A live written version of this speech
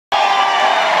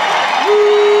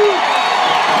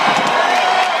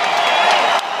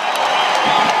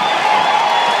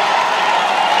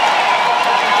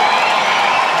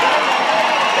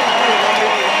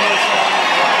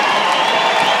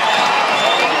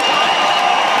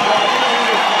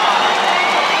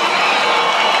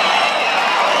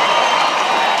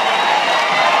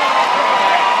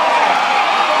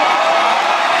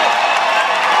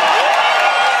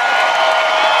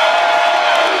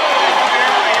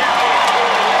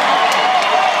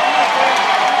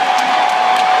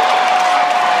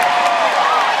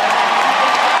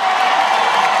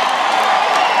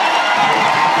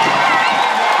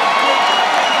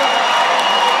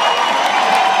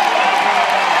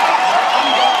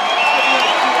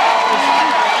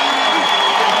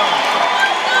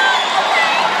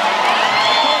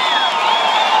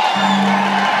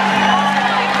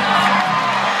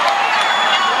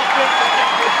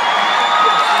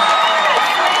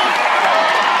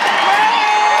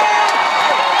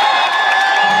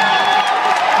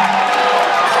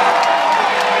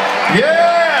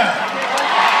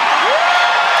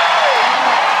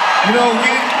You know,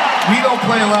 we don't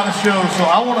play a lot of shows, so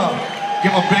I want to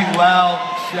give a big, loud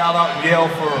shout out and yell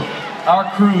for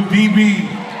our crew, DB,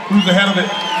 who's the head of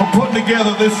it, for putting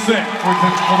together this set for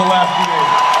the last few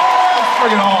days. It's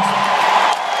friggin' awesome.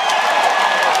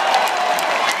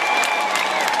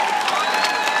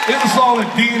 It's a song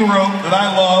that Dean wrote that I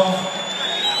love.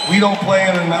 We don't play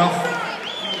it enough.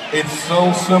 It's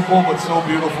so simple but so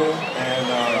beautiful, and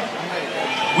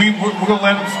we're going to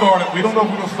let him start it. We don't know if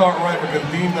we're going to start right because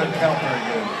Dean doesn't count very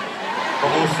good,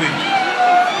 but we'll see.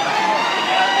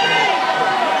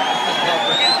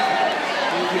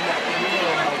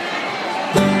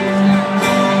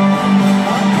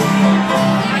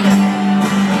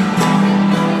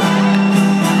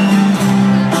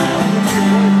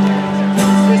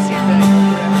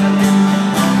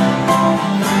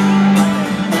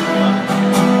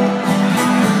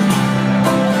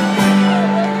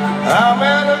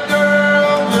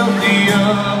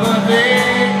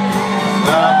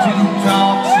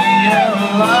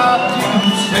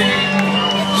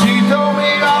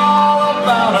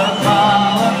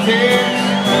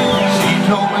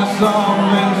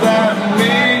 Something that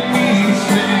made me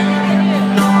sick.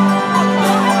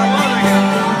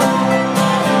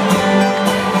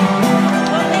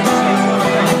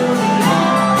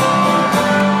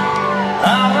 I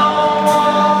don't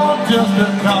want just a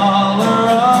car.